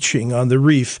bleaching on the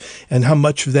reef, and how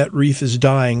much of that reef is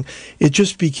dying, it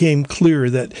just became clear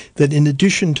that in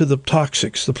addition to the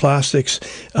toxics, the plastics,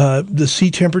 the sea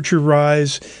temperature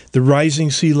rise, the rising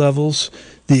sea levels,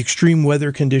 the extreme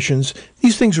weather conditions,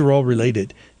 these things are all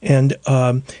related, and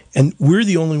we're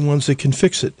the only ones that can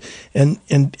fix it.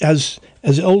 And as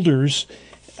elders,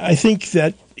 I think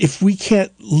that if we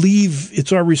can't leave,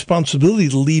 it's our responsibility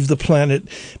to leave the planet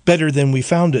better than we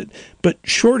found it. But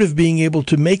short of being able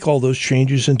to make all those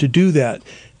changes and to do that,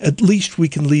 at least we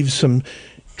can leave some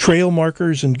trail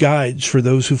markers and guides for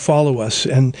those who follow us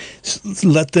and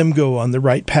let them go on the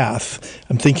right path.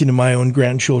 I'm thinking of my own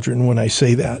grandchildren when I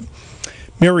say that.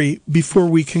 Mary, before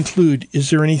we conclude,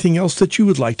 is there anything else that you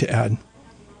would like to add?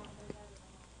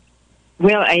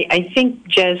 Well, I think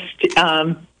just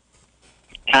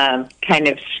kind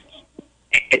of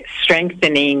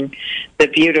strengthening the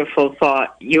beautiful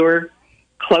thought you're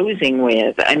closing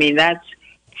with. I mean, that's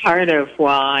part of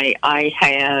why I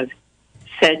have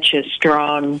such a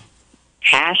strong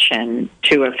passion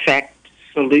to affect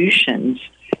solutions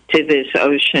to this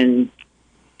ocean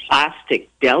plastic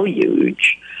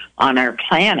deluge on our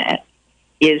planet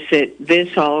is that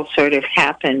this all sort of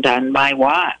happened on my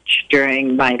watch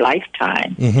during my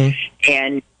lifetime.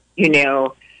 And, you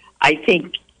know, I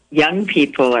think young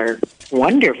people are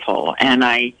wonderful, and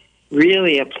I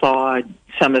really applaud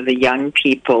some of the young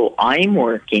people I'm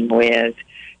working with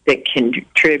that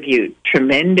contribute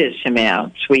tremendous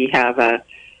amounts. We have a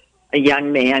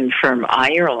young man from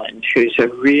Ireland who's a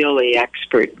really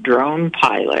expert drone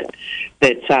pilot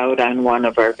that's out on one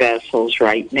of our vessels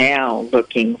right now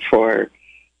looking for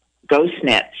ghost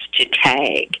nets to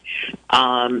tag.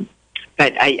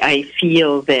 But I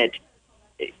feel that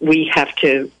we have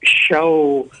to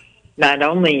show not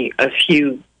only a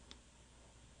few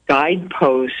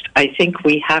guideposts, I think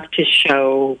we have to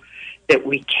show that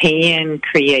we can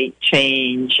create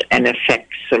change and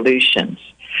affect solutions.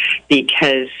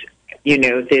 Because, you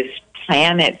know, this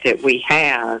planet that we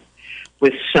have,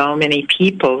 with so many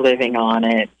people living on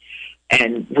it,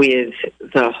 and with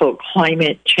the whole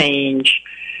climate change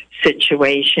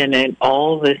situation and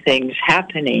all the things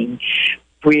happening,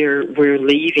 we're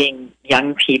leaving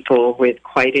young people with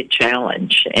quite a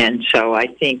challenge. And so I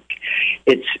think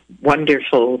it's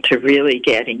wonderful to really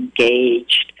get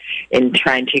engaged in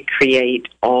trying to create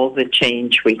all the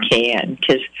change we can.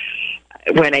 Because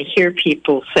when I hear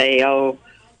people say, oh,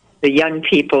 the young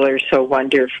people are so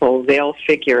wonderful, they'll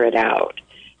figure it out.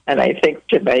 And I think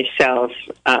to myself,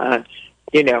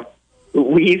 you know,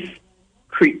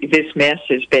 this mess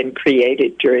has been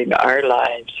created during our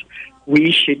lives.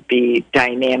 We should be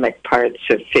dynamic parts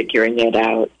of figuring it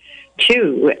out,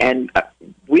 too, and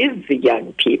with the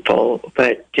young people.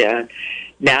 But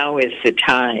now is the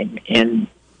time, and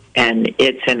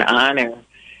it's an honor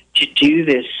to do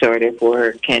this sort of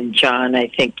work. And, John, I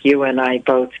think you and I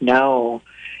both know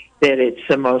that it's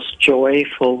the most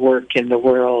joyful work in the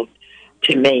world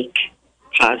to make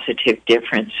positive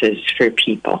differences for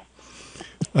people.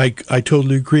 I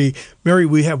totally agree. Mary,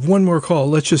 we have one more call.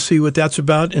 Let's just see what that's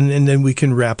about, and then we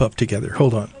can wrap up together.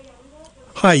 Hold on.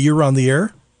 Hi, you're on the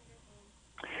air.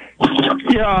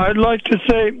 Yeah, I'd like to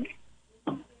say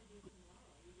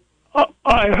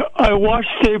I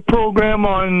watched a program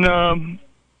on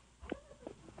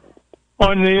the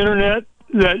internet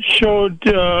that showed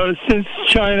since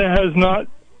China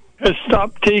has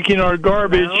stopped taking our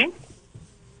garbage,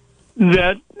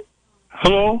 that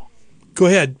hello. Go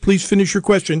ahead. Please finish your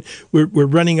question. We're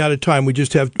running out of time. We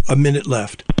just have a minute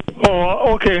left.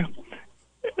 Oh, okay.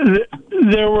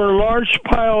 There were large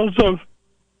piles of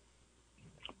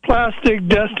plastic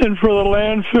destined for the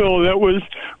landfill that was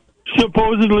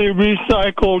supposedly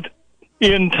recycled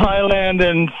in Thailand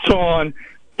and so on.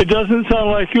 It doesn't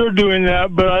sound like you're doing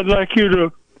that, but I'd like you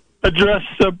to address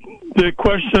the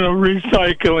question of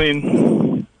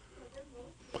recycling.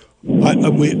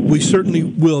 We certainly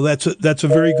will. That's a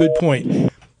very good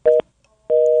point.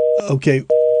 Okay,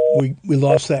 we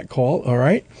lost that call. All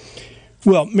right.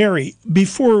 Well, Mary,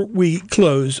 before we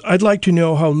close, I'd like to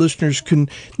know how listeners can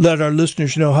let our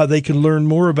listeners know how they can learn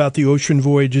more about the Ocean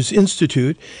Voyages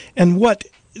Institute and what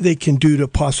they can do to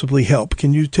possibly help.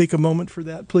 Can you take a moment for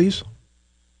that, please?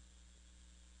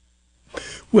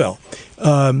 Well,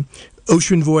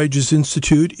 Ocean Voyages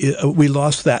Institute, we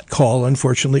lost that call,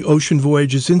 unfortunately. Ocean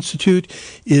Voyages Institute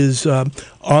is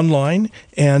online,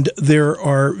 and there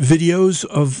are videos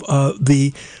of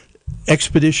the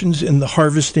expeditions in the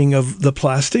harvesting of the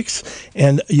plastics,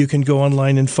 and you can go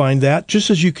online and find that, just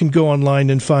as you can go online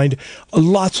and find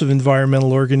lots of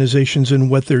environmental organizations and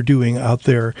what they're doing out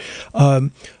there.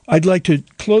 I'd like to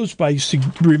close by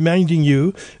reminding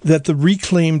you that the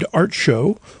Reclaimed Art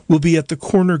Show will be at the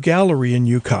Corner Gallery in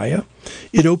Ukiah.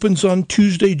 It opens on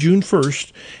Tuesday, June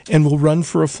 1st, and will run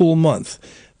for a full month.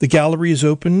 The gallery is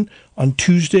open on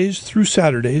Tuesdays through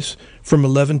Saturdays from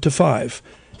 11 to 5.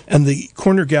 And the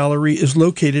Corner Gallery is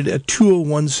located at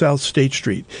 201 South State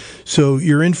Street. So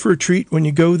you're in for a treat when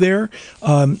you go there.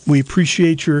 We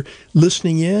appreciate your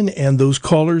listening in and those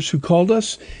callers who called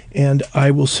us. And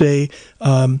I will say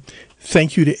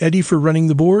thank you to Eddie for running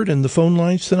the board and the phone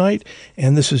lines tonight.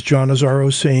 And this is John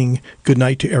Azzaro saying good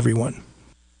night to everyone.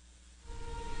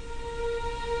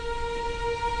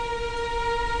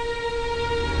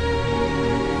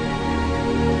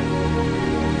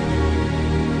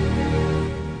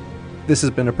 This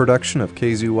has been a production of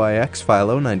KZYX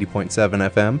Philo 90.7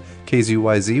 FM,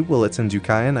 KZYZ Willits,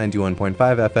 Ukiah 91.5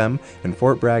 FM, and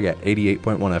Fort Bragg at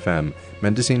 88.1 FM,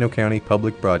 Mendocino County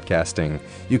Public Broadcasting.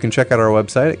 You can check out our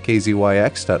website at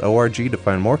kzyx.org to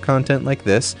find more content like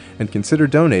this, and consider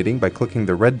donating by clicking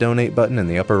the red donate button in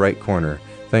the upper right corner.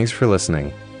 Thanks for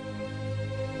listening.